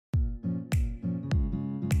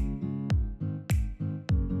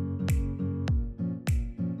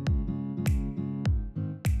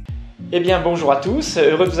Eh bien bonjour à tous,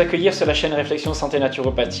 heureux de vous accueillir sur la chaîne Réflexion Santé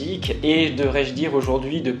Naturopathique et devrais-je dire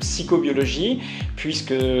aujourd'hui de psychobiologie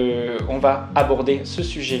puisque on va aborder ce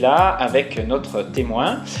sujet-là avec notre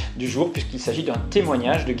témoin du jour puisqu'il s'agit d'un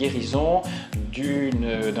témoignage de guérison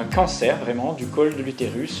d'un cancer vraiment du col de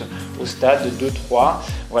l'utérus au stade 2-3.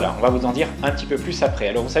 Voilà, on va vous en dire un petit peu plus après.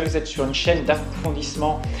 Alors vous savez, vous êtes sur une chaîne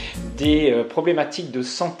d'approfondissement des problématiques de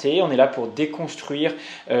santé. On est là pour déconstruire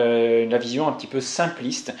la vision un petit peu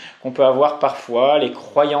simpliste qu'on peut avoir parfois, les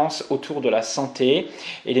croyances autour de la santé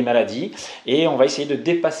et les maladies. Et on va essayer de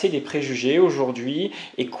dépasser des préjugés aujourd'hui.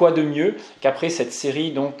 Et quoi de mieux qu'après cette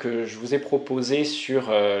série donc, je vous ai proposé sur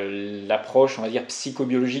l'approche, on va dire,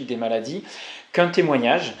 psychobiologique des maladies, qu'un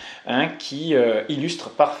témoignage qui illustre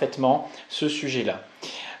parfaitement ce sujet-là.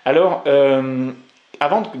 Alors,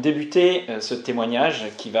 avant de débuter ce témoignage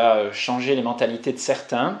qui va changer les mentalités de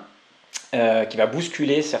certains, qui va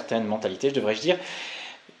bousculer certaines mentalités, devrais-je dire,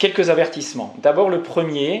 quelques avertissements. D'abord, le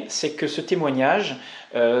premier, c'est que ce témoignage,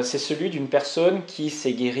 c'est celui d'une personne qui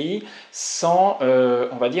s'est guérie sans,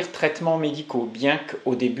 on va dire, traitements médicaux, bien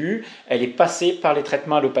qu'au début, elle est passée par les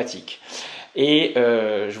traitements allopathiques. Et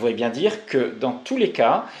je voudrais bien dire que dans tous les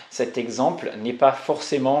cas, cet exemple n'est pas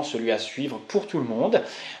forcément celui à suivre pour tout le monde,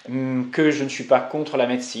 que je ne suis pas contre la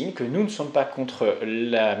médecine, que nous ne sommes pas contre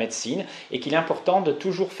la médecine, et qu'il est important de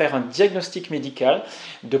toujours faire un diagnostic médical,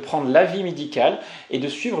 de prendre l'avis médical et de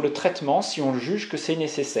suivre le traitement si on juge que c'est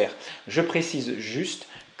nécessaire. Je précise juste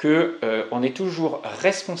qu'on est toujours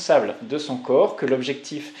responsable de son corps, que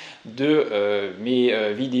l'objectif de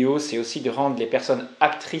mes vidéos, c'est aussi de rendre les personnes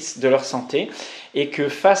actrices de leur santé et que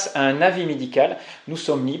face à un avis médical, nous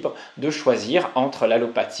sommes libres de choisir entre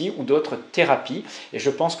l'allopathie ou d'autres thérapies. Et je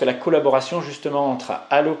pense que la collaboration justement entre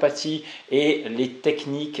allopathie et les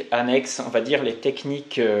techniques annexes, on va dire les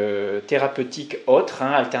techniques thérapeutiques autres,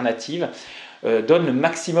 alternatives, donne le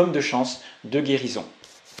maximum de chances de guérison.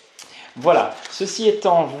 Voilà, ceci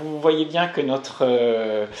étant, vous voyez bien que notre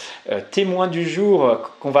témoin du jour,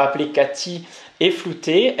 qu'on va appeler Cathy, est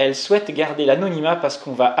floutée. Elle souhaite garder l'anonymat parce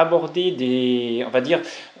qu'on va aborder des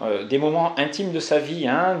moments intimes de sa vie,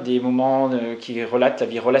 des moments qui relatent la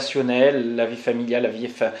vie relationnelle, la vie familiale,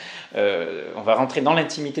 on va rentrer dans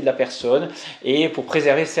l'intimité de la personne et pour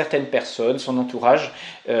préserver certaines personnes, son entourage,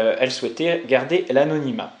 elle souhaitait garder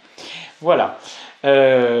l'anonymat. Voilà,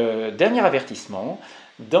 dernier avertissement.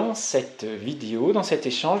 Dans cette vidéo, dans cet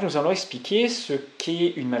échange, nous allons expliquer ce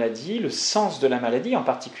qu'est une maladie, le sens de la maladie, en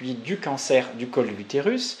particulier du cancer du col de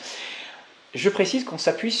l'utérus. Je précise qu'on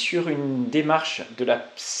s'appuie sur une démarche de la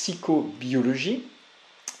psychobiologie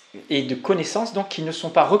et de connaissances donc, qui ne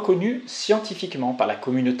sont pas reconnues scientifiquement, par la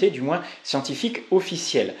communauté du moins scientifique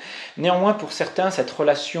officielle. Néanmoins, pour certains, cette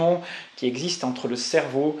relation qui existe entre le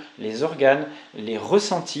cerveau, les organes, les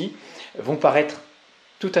ressentis, vont paraître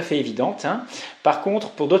tout à fait évidente. Par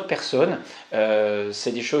contre, pour d'autres personnes,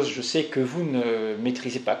 c'est des choses, je sais, que vous ne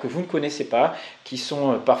maîtrisez pas, que vous ne connaissez pas, qui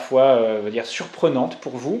sont parfois surprenantes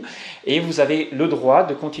pour vous, et vous avez le droit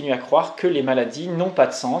de continuer à croire que les maladies n'ont pas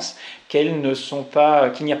de sens, qu'il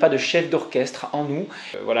n'y a pas de chef d'orchestre en nous,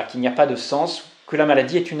 qu'il n'y a pas de sens, que la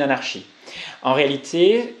maladie est une anarchie. En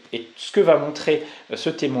réalité, et ce que va montrer ce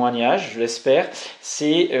témoignage, je l'espère,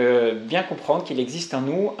 c'est bien comprendre qu'il existe en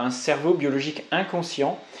nous un cerveau biologique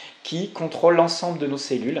inconscient qui contrôle l'ensemble de nos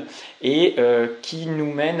cellules et qui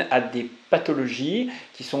nous mène à des pathologies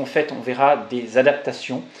qui sont en fait, on verra, des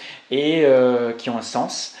adaptations et qui ont un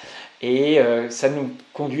sens. Et ça nous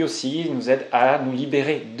conduit aussi, nous aide à nous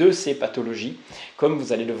libérer de ces pathologies, comme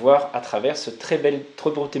vous allez le voir à travers ce très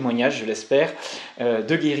beau témoignage, je l'espère,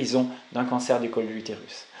 de guérison d'un cancer du col de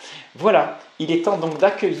l'utérus. Voilà, il est temps donc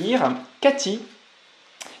d'accueillir Cathy.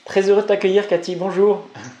 Très heureux de t'accueillir, Cathy, bonjour.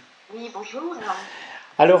 Oui, bonjour.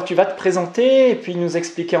 Alors, tu vas te présenter et puis nous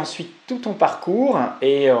expliquer ensuite tout ton parcours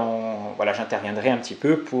et j'interviendrai un petit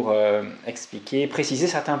peu pour expliquer, préciser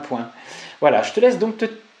certains points. Voilà, je te laisse donc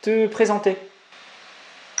te présenter.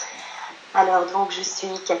 Alors, donc, je suis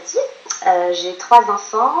Cathy, j'ai 3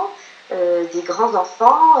 enfants, des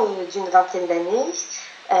grands-enfants d'une vingtaine d'années.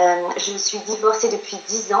 Je suis divorcée depuis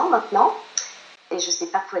 10 ans maintenant et je ne sais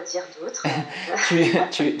pas quoi dire d'autre.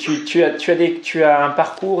 tu as un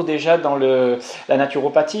parcours déjà dans la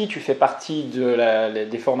naturopathie, tu fais partie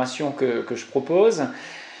des formations que je propose.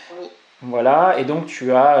 Oui. Voilà, et donc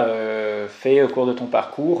tu as fait au cours de ton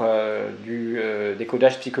parcours du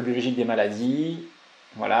décodage psycho-biologique des maladies,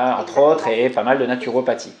 voilà, entre autres, et pas mal de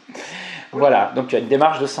naturopathie. Oui. Voilà, donc tu as une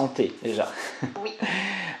démarche de santé déjà. Oui.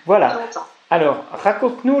 Voilà. Alors,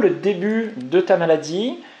 raconte-nous le début de ta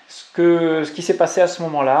maladie, ce qui s'est passé à ce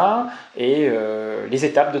moment-là et les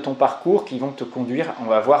étapes de ton parcours qui vont te conduire, on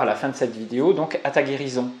va voir à la fin de cette vidéo, donc à ta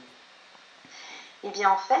guérison. Eh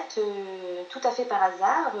bien, en fait, tout à fait par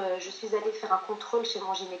hasard, je suis allée faire un contrôle chez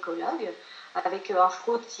mon gynécologue avec un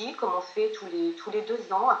frottis, comme on fait tous les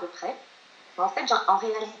 2 ans à peu près. En fait, en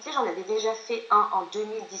réalité, j'en avais déjà fait un en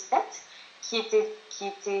 2017 qui était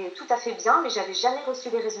tout à fait bien, mais j'avais jamais reçu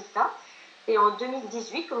les résultats. Et en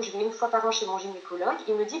 2018, comme je vais une fois par an chez mon gynécologue,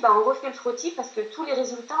 il me dit bah, on refait le frottis parce que tous les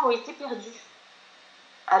résultats ont été perdus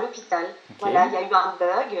à l'hôpital. Okay. Voilà, il y a eu un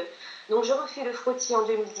bug. Donc je refais le frottis en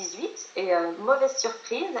 2018 et mauvaise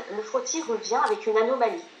surprise, le frottis revient avec une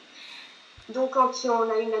anomalie. Donc quand on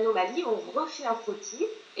a une anomalie, on refait un frottis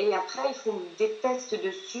et après ils font des tests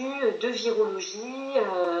dessus, de virologie,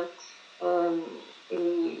 et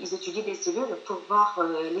ils étudient des cellules pour voir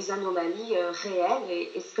les anomalies réelles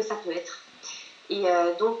et ce que ça peut être. Et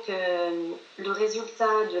donc le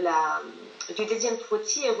résultat du deuxième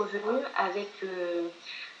frottis est revenu avec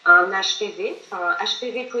un HPV, un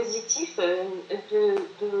HPV positif de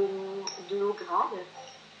haut grade.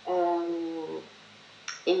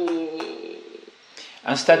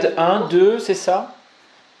 Un stade 1, 2, c'est ça?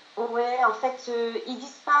 Ouais, en fait, ils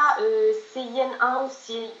disent pas CIN1 ou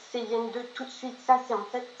CIN2 tout de suite. Ça, c'est en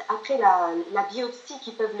fait après la biopsie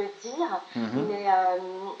qu'ils peuvent le dire. Mais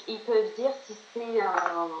ils peuvent dire si c'est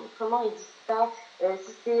comment ils disent ça,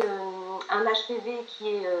 si c'est un HPV qui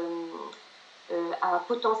est à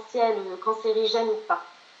potentiel cancérigène ou pas.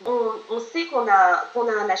 On sait qu'on a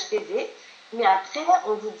un HPV, mais après,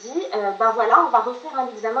 on vous dit, ben voilà, on va refaire un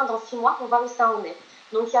examen dans 6 mois pour voir où ça en est.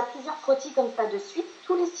 Donc, il y a plusieurs frottis comme ça de suite,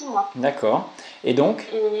 tous les 6 mois. D'accord. Et donc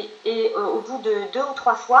au bout de 2 ou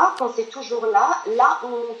 3 fois, quand c'est toujours là,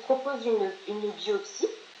 on propose une biopsie.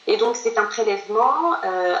 Et donc, c'est un prélèvement.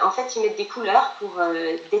 En fait, ils mettent des couleurs pour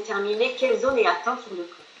déterminer quelle zone est atteinte sur le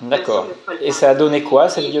col. D'accord. Et ça a donné quoi,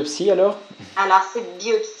 cette biopsie, alors? Alors, cette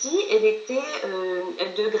biopsie, elle était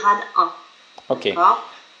de grade 1. Ok. D'accord.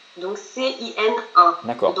 Donc CIN1.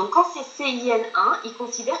 D'accord. Donc quand c'est CIN1, ils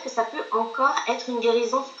considèrent que ça peut encore être une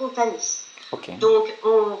guérison spontanée. Okay. Donc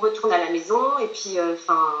on retourne à la maison et puis, de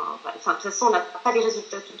toute façon, on n'a pas les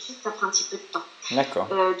résultats tout de suite, ça prend un petit peu de temps. D'accord.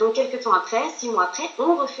 Donc quelques temps après, 6 mois après,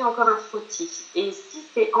 on refait encore un frottis. Et si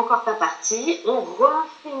c'est encore pas parti, on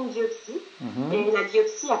refait une biopsie. Et la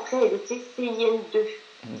biopsie après, elle était CIN2.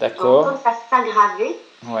 D'accord. Donc comme ça s'aggravait,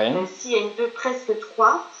 ouais. CIN2 presque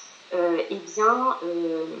 3. Eh bien,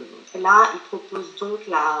 là, ils proposent donc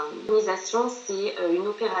l'immunisation, c'est une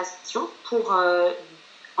opération pour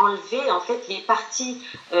enlever en fait les parties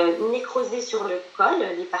nécrosées sur le col,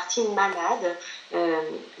 les parties malades.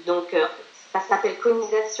 Donc, ça s'appelle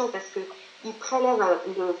conisation parce que ils prélèvent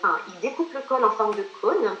ils découpent le col en forme de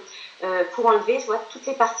cône pour enlever toutes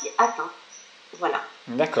les parties atteintes. Voilà.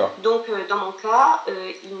 D'accord. Donc, dans mon cas,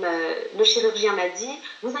 le chirurgien m'a dit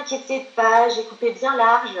 « Vous inquiétez pas, j'ai coupé bien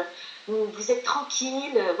large, vous êtes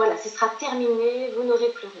tranquille, voilà, ce sera terminé, vous n'aurez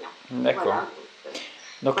plus rien. » D'accord. Voilà,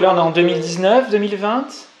 donc là, on est en 2019, 2020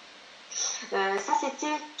 ça,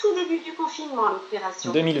 c'était tout début du confinement,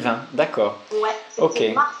 l'opération. 2020, d'accord. Ouais,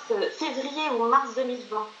 c'était février ou mars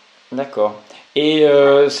 2020. D'accord. Et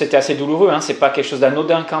c'était assez douloureux, hein, c'est pas quelque chose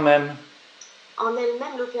d'anodin quand même? En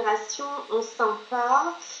elle-même, l'opération, on ne sent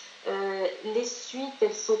pas. Les suites,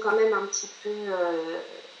 elles sont quand même un petit peu...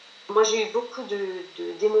 Moi, j'ai eu beaucoup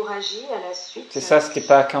d'hémorragie à la suite. C'est ça, c'était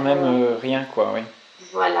pas quand même rien, quoi, oui.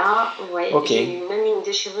 Voilà, ouais. Okay. J'ai eu même une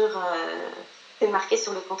déchirure, c'est marqué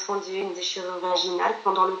sur le compte rendu, une déchirure vaginale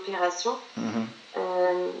pendant l'opération.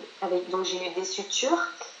 Donc, j'ai eu des sutures.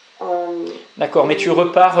 D'accord, mais tu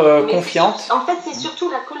repars confiante? En fait, c'est surtout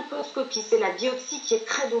la colposcopie, c'est la biopsie qui est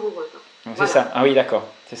très douloureuse. C'est voilà. ça, ah oui, d'accord,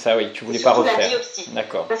 c'est ça, oui, tu voulais pas refaire. La biopsie,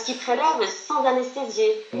 d'accord. parce qu'ils prélèvent sans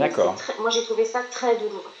anesthésier. D'accord. Moi, j'ai trouvé ça très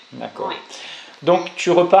douloureux. D'accord. Ouais. Donc,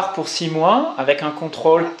 tu repars pour 6 mois avec un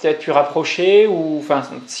contrôle peut-être plus rapproché, ou enfin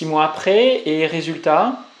 6 mois après, et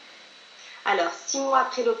résultat? Alors, 6 mois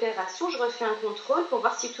après l'opération, je refais un contrôle pour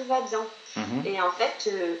voir si tout va bien. Et en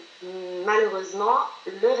fait, malheureusement,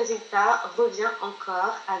 le résultat revient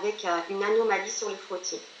encore avec une anomalie sur le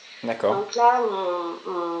frottis. D'accord. Donc là,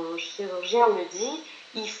 mon chirurgien me dit,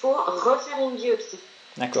 il faut refaire une biopsie.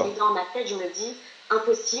 D'accord. Et dans ma tête, je me dis,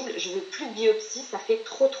 impossible, je veux plus de biopsie, ça fait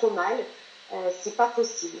trop mal. C'est pas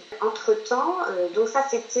possible. Entre-temps, donc ça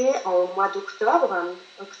c'était en mois d'octobre,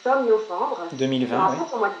 novembre. 2020, en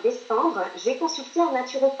fait, au mois de décembre, j'ai consulté un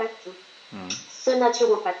naturopathe. Ce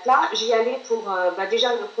naturopathe-là, j'y allais pour déjà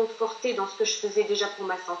me conforter dans ce que je faisais déjà pour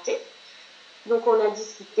ma santé. Donc on a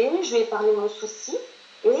discuté, je lui ai parlé de mon souci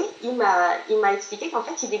et il m'a expliqué qu'en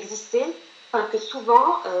fait il existait, que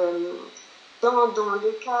souvent dans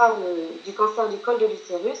le cas du cancer du col de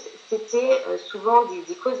l'utérus, c'était souvent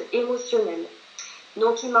des causes émotionnelles.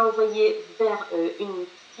 Donc il m'a envoyé vers une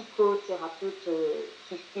psychothérapeute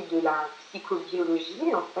qui fait de la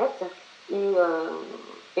psycho-biologie en fait,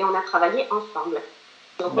 et on a travaillé ensemble.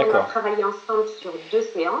 Donc on a travaillé ensemble sur 2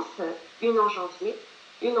 séances, une en janvier,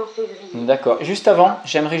 une en février. D'accord. Juste avant,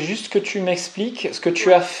 j'aimerais juste que tu m'expliques ce que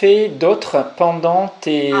tu as fait d'autre pendant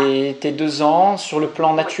tes 2 ans sur le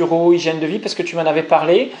plan naturo, hygiène de vie, parce que tu m'en avais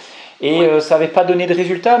parlé et ça n'avait pas donné de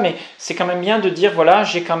résultat, mais c'est quand même bien de dire, voilà,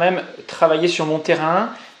 j'ai quand même travaillé sur mon terrain.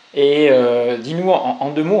 Et dis-nous en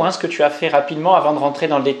 2 mots ce que tu as fait rapidement avant de rentrer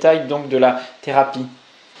dans le détail donc, de la thérapie.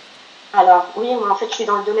 Alors oui, moi en fait je suis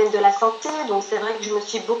dans le domaine de la santé, donc c'est vrai que je me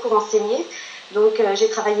suis beaucoup renseignée. Donc j'ai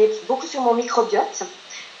travaillé beaucoup sur mon microbiote.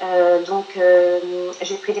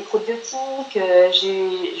 J'ai pris des probiotiques,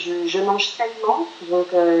 je mange sainement, donc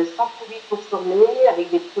sans produits transformés, avec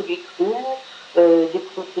des produits crus, des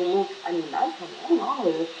protéines animales quand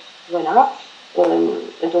même, voilà.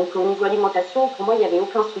 Donc au niveau alimentation, pour moi il n'y avait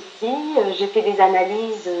aucun souci. J'ai fait des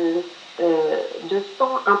analyses de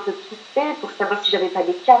sang un peu poussées pour savoir si j'avais pas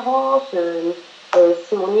des carences,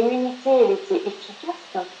 si mon immunité elle était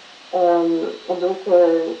efficace.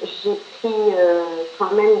 J'ai pris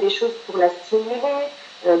quand même des choses pour la stimuler,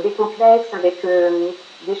 des complexes avec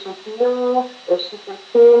des champignons,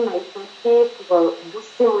 shiitake, maïzake pour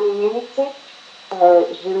booster mon immunité.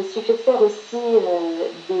 Je me suis fait faire aussi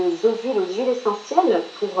des ovules aux huiles essentielles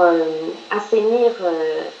pour assainir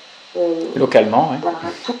localement,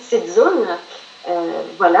 toute cette zone.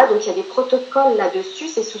 Voilà, donc il y a des protocoles là-dessus.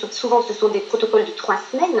 Souvent, ce sont des protocoles de 3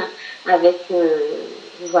 semaines avec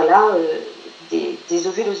des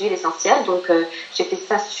ovules aux huiles essentielles. Donc j'ai fait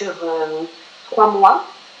ça sur 3 mois.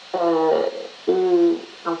 Et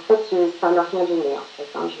en fait, ça n'a rien donné. En fait,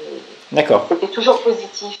 D'accord. C'était toujours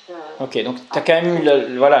positif. Ok, donc tu as quand même eu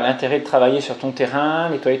l'intérêt de travailler sur ton terrain,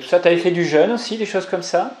 nettoyer tout ça. Tu avais fait du jeûne aussi, des choses comme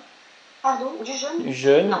ça? Pardon, du jeûne? Du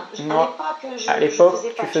jeûne? Non, je ne savais pas que à l'époque,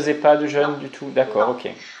 tu ne faisais pas de jeûne du tout? D'accord,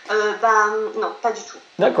 ok. Non, pas du tout.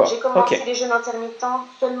 D'accord. J'ai commencé les jeûnes intermittents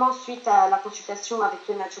seulement suite à la consultation avec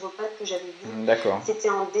le naturopathe que j'avais vu. D'accord. C'était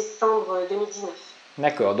en décembre 2019.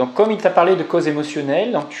 D'accord. Donc, comme il t'a parlé de causes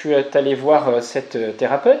émotionnelles, donc tu es allé voir cette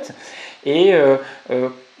thérapeute et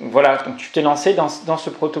voilà, donc tu t'es lancé dans ce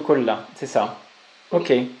protocole-là, c'est ça?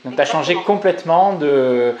 Ok. Donc, tu as changé complètement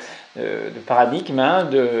de paradigme,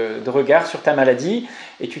 de regard sur ta maladie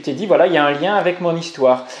et tu t'es dit, voilà, il y a un lien avec mon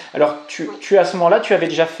histoire. Alors, tu à ce moment-là, tu avais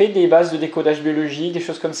déjà fait des bases de décodage biologique, des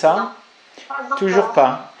choses comme ça? Non, pas encore. Toujours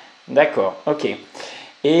pas. D'accord, ok.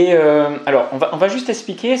 Et alors, on va juste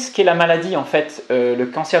expliquer ce qu'est la maladie, en fait, le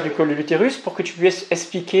cancer du col de l'utérus, pour que tu puisses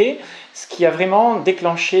expliquer ce qui a vraiment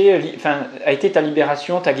déclenché, a été ta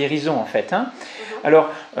libération, ta guérison, en fait. Alors,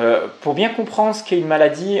 pour bien comprendre ce qu'est une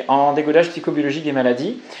maladie en décodage psycho-biologique des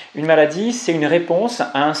maladies, une maladie, c'est une réponse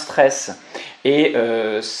à un stress. Et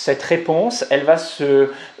cette réponse, elle va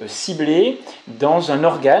se cibler dans un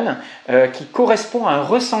organe qui correspond à un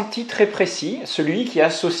ressenti très précis, celui qui est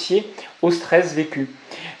associé au stress vécu.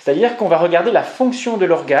 C'est-à-dire qu'on va regarder la fonction de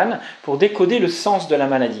l'organe pour décoder le sens de la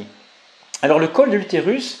maladie. Alors le col de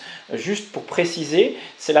l'utérus, juste pour préciser,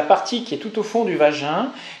 c'est la partie qui est tout au fond du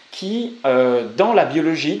vagin qui, dans la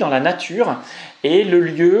biologie, dans la nature, est le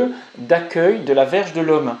lieu d'accueil de la verge de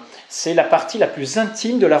l'homme. C'est la partie la plus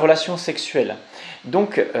intime de la relation sexuelle.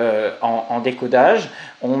 Donc, en décodage,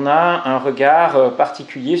 on a un regard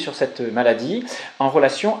particulier sur cette maladie en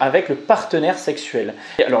relation avec le partenaire sexuel.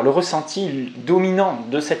 Alors, le ressenti dominant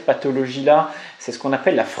de cette pathologie-là, c'est ce qu'on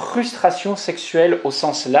appelle la frustration sexuelle au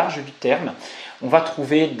sens large du terme. On va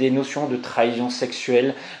trouver des notions de trahison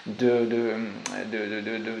sexuelle,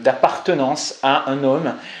 d'appartenance à un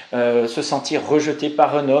homme, se sentir rejeté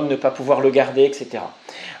par un homme, ne pas pouvoir le garder, etc.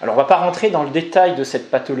 Alors on ne va pas rentrer dans le détail de cette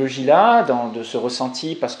pathologie-là, de ce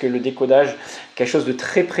ressenti, parce que le décodage est quelque chose de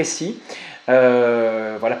très précis.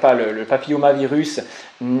 Voilà, le papillomavirus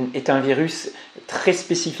est un virus très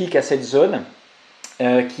spécifique à cette zone,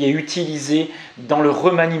 qui est utilisé dans le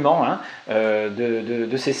remaniement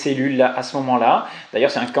de ces cellules-là à ce moment-là. D'ailleurs,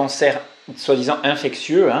 c'est un cancer soi-disant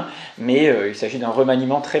infectieux, mais il s'agit d'un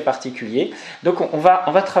remaniement très particulier. Donc on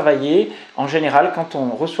va travailler, en général, quand on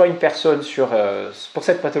reçoit une personne pour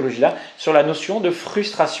cette pathologie-là, sur la notion de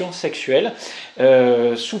frustration sexuelle.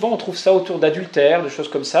 Souvent, on trouve ça autour d'adultère, de choses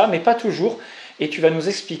comme ça, mais pas toujours. Et tu vas nous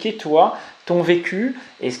expliquer, toi, ton vécu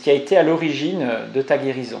et ce qui a été à l'origine de ta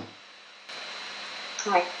guérison.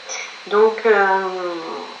 Oui. Donc,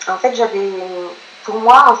 en fait, pour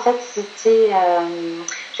moi, en fait,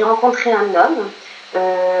 j'ai rencontré un homme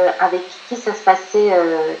avec qui ça se passait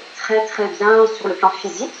très très bien sur le plan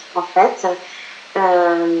physique, en fait.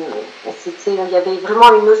 Il y avait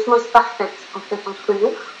vraiment une osmose parfaite en fait entre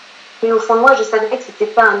nous. Et au fond de moi, je savais que c'était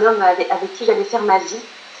pas un homme avec qui j'allais faire ma vie.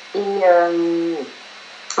 Et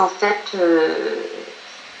en fait,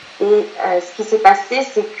 ce qui s'est passé,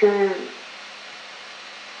 c'est que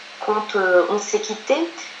quand on s'est quitté,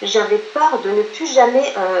 j'avais peur de ne plus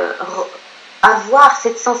jamais avoir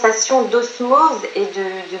cette sensation d'osmose et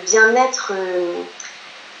de bien-être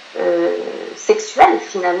sexuel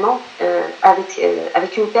finalement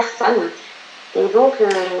avec une personne. Et donc,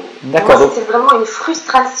 pour moi, c'était vraiment une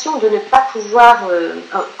frustration de ne pas pouvoir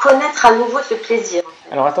connaître à nouveau ce plaisir.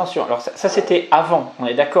 Alors attention, alors ça c'était avant, on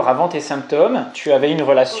est d'accord, avant tes symptômes, tu avais une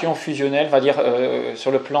relation fusionnelle, on va dire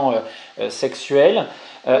sur le plan sexuel,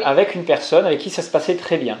 avec une personne avec qui ça se passait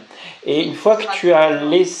très bien. Et une fois que tu as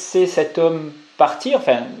laissé cet homme partir,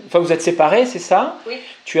 enfin, une fois que vous êtes séparés, c'est ça? Oui.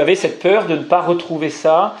 Tu avais cette peur de ne pas retrouver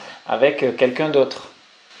ça avec quelqu'un d'autre.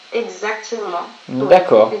 Exactement.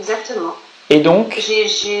 D'accord. Oui, exactement. Et donc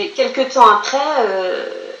quelques temps après,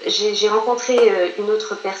 j'ai rencontré une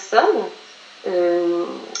autre personne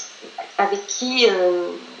avec qui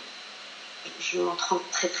je m'entends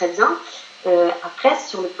très très bien. Après,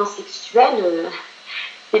 sur le plan sexuel,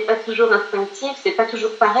 c'est pas toujours instinctif, c'est pas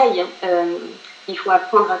toujours pareil. Il faut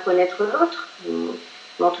apprendre à connaître l'autre.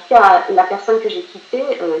 Mais en tout cas, la personne que j'ai quittée,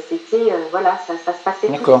 c'était voilà, ça se passait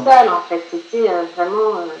tout seul en fait. C'était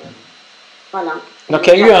vraiment voilà. Donc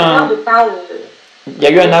il y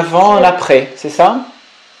a eu un avant, un après, c'est ça?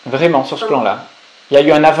 Vraiment, sur ce plan-là. Il y a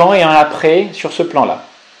eu un avant et un après sur ce plan-là.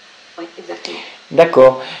 Oui, exactement.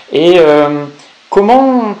 D'accord. Et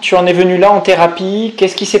comment tu en es venu là en thérapie?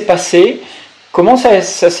 Qu'est-ce qui s'est passé? Comment ça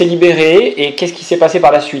s'est libéré? Et qu'est-ce qui s'est passé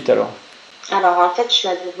par la suite alors? Alors en fait, je suis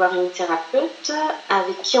allée voir une thérapeute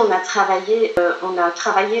avec qui on a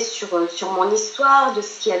travaillé sur mon histoire, de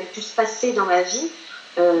ce qui avait pu se passer dans ma vie.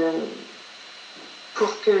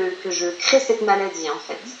 Pour que je crée cette maladie en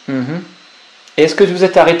fait. Est-ce que vous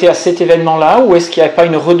êtes arrêté à cet événement-là ou est-ce qu'il n'y a pas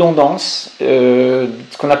une redondance,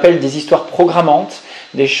 ce qu'on appelle des histoires programmantes,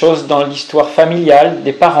 des choses dans l'histoire familiale,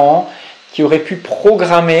 des parents qui auraient pu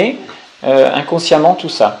programmer inconsciemment tout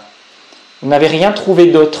ça? Vous n'avez rien trouvé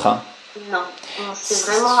d'autre? Non, on s'est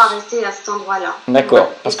vraiment arrêté à cet endroit-là. D'accord.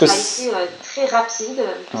 Parce que ça a été très rapide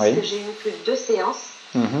puisque j'ai eu que 2 séances.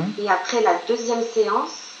 Et après la deuxième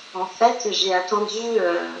séance, en fait, j'ai attendu,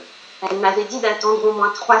 elle m'avait dit d'attendre au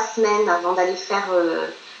moins 3 semaines avant d'aller faire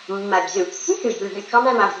ma biopsie, que je devais quand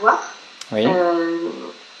même avoir. Oui.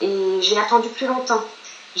 Et j'ai attendu plus longtemps.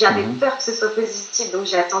 J'avais peur que ce soit positif, donc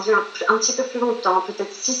j'ai attendu un petit peu plus longtemps,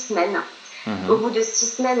 peut-être 6 semaines. Au bout de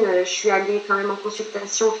 6 semaines, je suis allée quand même en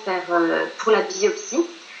consultation faire pour la biopsie.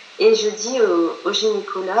 Et je dis au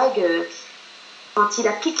gynécologue... quand il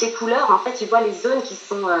applique les couleurs, en fait, il voit les zones qui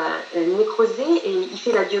sont nécrosées et il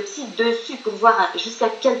fait la biopsie dessus pour voir jusqu'à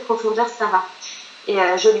quelle profondeur ça va. Et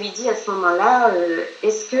je lui dis à ce moment-là,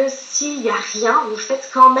 est-ce que s'il n'y a rien, vous faites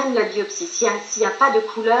quand même la biopsie? S'il n'y a pas de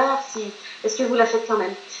couleur, est-ce que vous la faites quand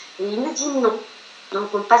même? Et il me dit non. Donc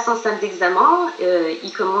on passe en salle d'examen,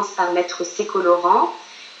 il commence à mettre ses colorants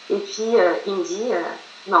et puis il me dit,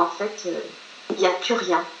 en fait, il n'y a plus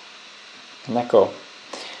rien. D'accord.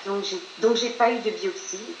 Donc j'ai pas eu de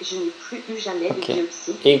biopsie, je n'ai plus eu jamais de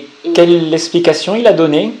biopsie. Et quelle explication il a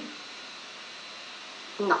donnée?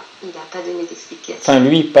 Non, il n'a pas donné d'explication. Enfin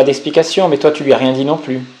lui, pas d'explication, mais toi tu lui as rien dit non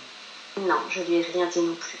plus? Non, je lui ai rien dit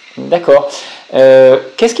non plus. D'accord.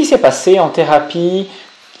 Qu'est-ce qui s'est passé en thérapie?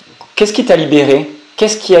 Qu'est-ce qui t'a libéré?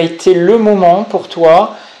 Qu'est-ce qui a été le moment pour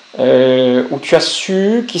toi où tu as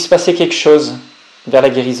su qu'il se passait quelque chose vers la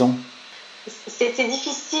guérison? C'était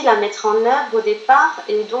difficile à mettre en œuvre au départ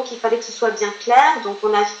et donc il fallait que ce soit bien clair. Donc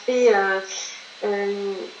on a fait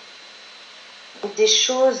des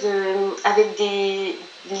choses avec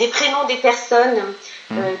les prénoms des personnes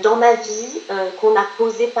dans ma vie qu'on a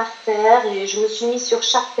posées par terre et je me suis mise sur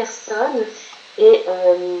chaque personne. Et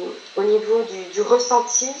au niveau du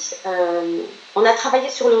ressenti, on a travaillé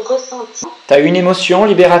sur le ressenti. Tu as eu une émotion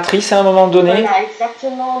libératrice à un moment donné? Voilà,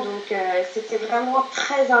 exactement. Donc, c'était vraiment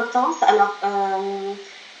très intense. Alors,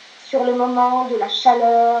 sur le moment de la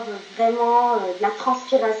chaleur, vraiment de la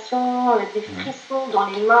transpiration, des frissons dans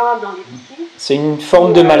les mains, dans les pieds. C'est une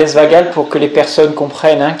forme de malaise vagal pour que les personnes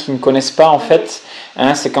comprennent, qui ne connaissent pas en fait.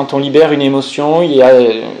 C'est quand on libère une émotion,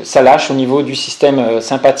 ça lâche au niveau du système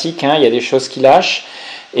sympathique, il y a des choses qui lâchent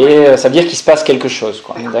et ça veut dire qu'il se passe quelque chose,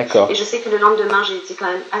 quoi. D'accord. Et je sais que le lendemain, j'ai été quand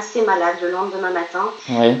même assez malade le lendemain matin.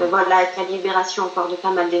 Oui. Voilà, avec la libération encore de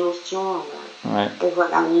pas mal d'émotions. Et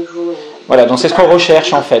voilà, au niveau... voilà, donc c'est ce qu'on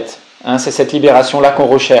recherche en fait. C'est cette libération-là qu'on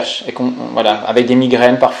recherche. Et voilà, avec des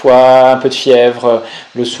migraines parfois, un peu de fièvre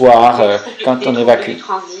le soir, quand on évacue. Du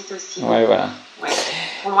transit aussi. Ouais, voilà. Ouais.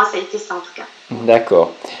 Pour moi, ça a été ça en tout cas.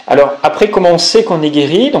 D'accord. Alors, après, comment on sait qu'on est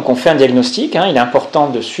guéri? Donc, on fait un diagnostic. Il est important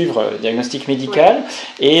de suivre le diagnostic médical.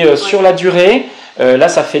 Oui. Et sur la durée, là,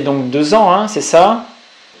 ça fait donc 2 ans, c'est ça?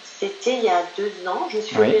 C'était il y a 2 ans. Je me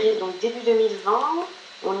suis opérée donc début 2020.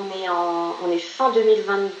 On est fin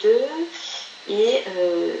 2022. Et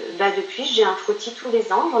depuis, j'ai un frottis tous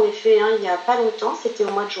les ans. J'en ai fait un il n'y a pas longtemps. C'était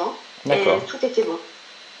au mois de juin. D'accord. Et tout était bon.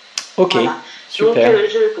 Ok, voilà. Super. Donc,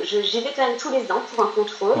 j'y vais quand même tous les ans pour un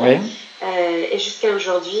contrôle. Oui. Et jusqu'à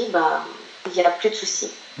aujourd'hui, il n'y a plus de soucis.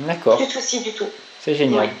 D'accord. Plus de soucis du tout. C'est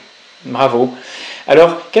génial. Ouais. Bravo.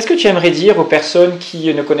 Alors, qu'est-ce que tu aimerais dire aux personnes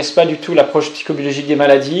qui ne connaissent pas du tout l'approche psychobiologique des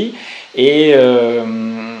maladies et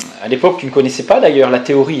à l'époque, tu ne connaissais pas d'ailleurs la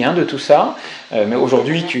théorie de tout ça, mais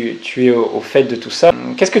aujourd'hui, tu es au fait de tout ça.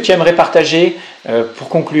 Qu'est-ce que tu aimerais partager pour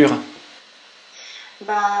conclure ?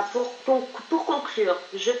 Pour conclure,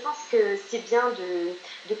 je pense que c'est bien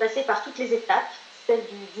de passer par toutes les étapes, celle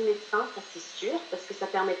du médecin, ça c'est sûr, parce que ça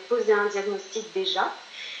permet de poser un diagnostic déjà.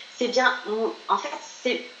 C'est bien, en fait,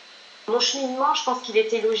 c'est mon cheminement, je pense qu'il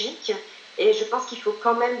était logique, et je pense qu'il faut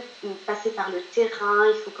quand même passer par le terrain,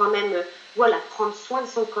 il faut quand même prendre soin de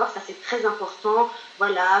son corps, ça c'est très important,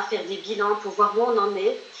 faire des bilans pour voir où on en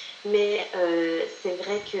est. Mais c'est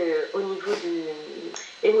vrai qu'au niveau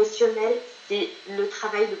émotionnel, c'est le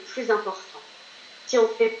travail le plus important. Si on ne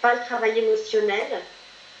fait pas le travail émotionnel,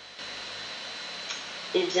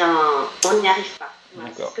 eh bien, on n'y arrive pas.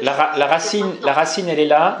 D'accord. La racine, elle est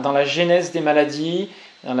là, dans la genèse des maladies,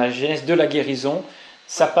 dans la genèse de la guérison.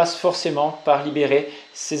 Ça passe forcément par libérer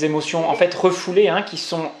ces émotions, en fait, refoulées, qui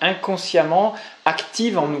sont inconsciemment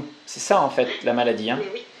actives en nous. C'est ça, en fait, la maladie. Mais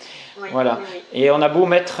oui. Oui, voilà. Oui. Et on a beau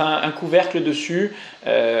mettre un couvercle dessus,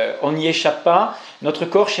 on n'y échappe pas. Notre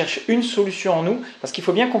corps cherche une solution en nous, parce qu'il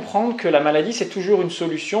faut bien comprendre que la maladie, c'est toujours une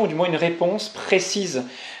solution, ou du moins une réponse précise.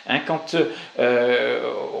 Quand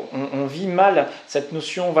on vit mal cette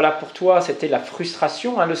notion, pour toi, c'était la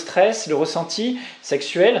frustration, le stress, le ressenti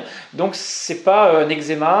sexuel. Donc, c'est pas un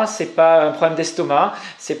eczéma, c'est pas un problème d'estomac,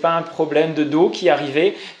 c'est pas un problème de dos qui est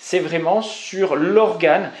arrivé. C'est vraiment sur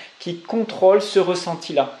l'organe qui contrôle ce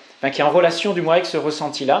ressenti-là. Qui est en relation du moins avec ce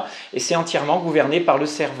ressenti-là, et c'est entièrement gouverné par le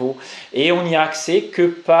cerveau. Et on n'y a accès que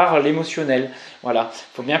par l'émotionnel. Voilà.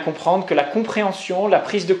 Il faut bien comprendre que la compréhension, la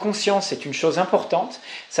prise de conscience est une chose importante.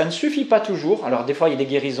 Ça ne suffit pas toujours. Alors des fois il y a des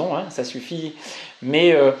guérisons, ça suffit,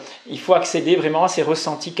 mais il faut accéder vraiment à ces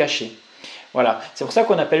ressentis cachés. Voilà, c'est pour ça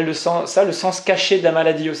qu'on appelle ça le sens caché de la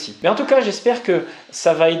maladie aussi. Mais en tout cas, j'espère que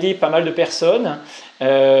ça va aider pas mal de personnes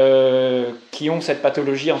qui ont cette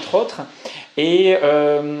pathologie, entre autres.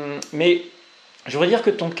 Mais je voudrais dire que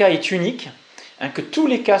ton cas est unique, que tous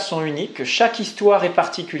les cas sont uniques, que chaque histoire est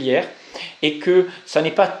particulière et que ça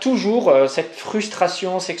n'est pas toujours cette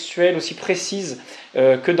frustration sexuelle aussi précise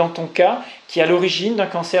que dans ton cas qui est à l'origine d'un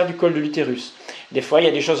cancer du col de l'utérus. Des fois, il y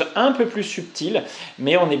a des choses un peu plus subtiles,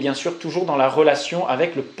 mais on est bien sûr toujours dans la relation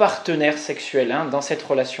avec le partenaire sexuel, dans cette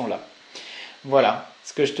relation-là. Voilà,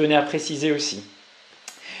 ce que je tenais à préciser aussi.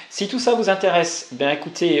 Si tout ça vous intéresse,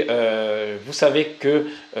 écoutez, vous savez que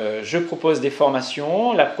je propose des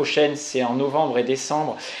formations. La prochaine, c'est en novembre et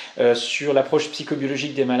décembre sur l'approche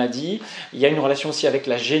psychobiologique des maladies. Il y a une relation aussi avec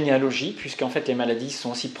la généalogie, puisqu'en fait les maladies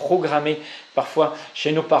sont aussi programmées parfois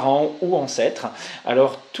chez nos parents ou ancêtres.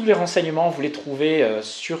 Alors tous les renseignements, vous les trouvez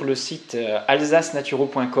sur le site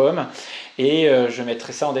alsacenaturo.com et je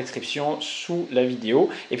mettrai ça en description sous la vidéo.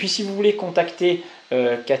 Et puis si vous voulez contacter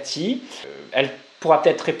Cathy, elle pourra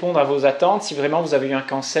peut-être répondre à vos attentes. Si vraiment vous avez eu un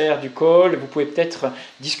cancer du col, vous pouvez peut-être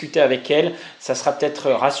discuter avec elle. Ça sera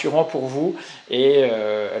peut-être rassurant pour vous et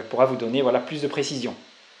elle pourra vous donner plus de précision.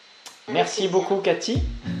 Merci beaucoup Cathy.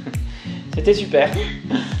 C'était super.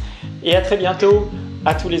 Et à très bientôt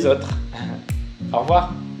à tous les autres. Au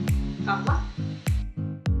revoir. Au revoir.